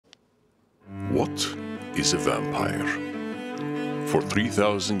What is a vampire? For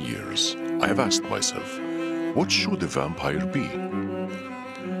 3,000 years, I have asked myself, what should a vampire be?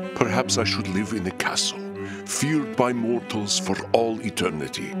 Perhaps I should live in a castle, feared by mortals for all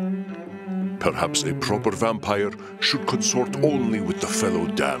eternity. Perhaps a proper vampire should consort only with the fellow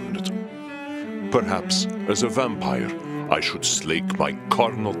damned. Perhaps, as a vampire, I should slake my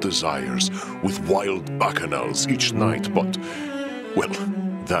carnal desires with wild bacchanals each night, but, well,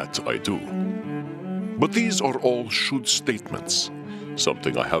 that I do. But these are all should statements,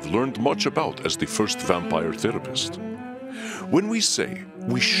 something I have learned much about as the first vampire therapist. When we say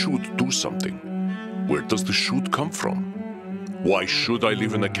we should do something, where does the should come from? Why should I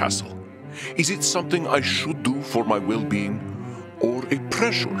live in a castle? Is it something I should do for my well-being, or a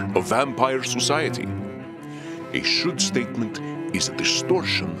pressure of vampire society? A should statement is a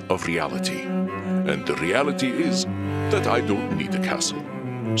distortion of reality, and the reality is that I don't need a castle,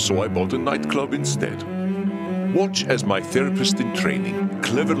 so I bought a nightclub instead. Watch as my therapist in training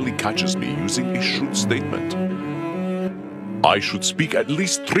cleverly catches me using a should statement. I should speak at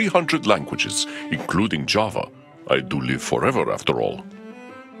least 300 languages, including Java. I do live forever after all.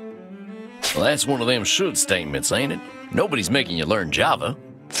 Well, that's one of them should statements, ain't it? Nobody's making you learn Java.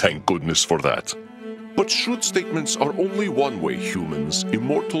 Thank goodness for that. But should statements are only one way humans,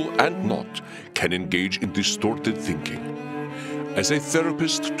 immortal and not, can engage in distorted thinking. As a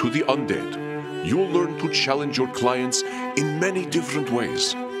therapist to the undead, you'll learn to challenge your clients in many different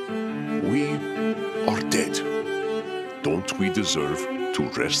ways. We are dead. Don't we deserve to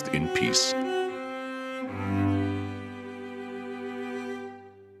rest in peace?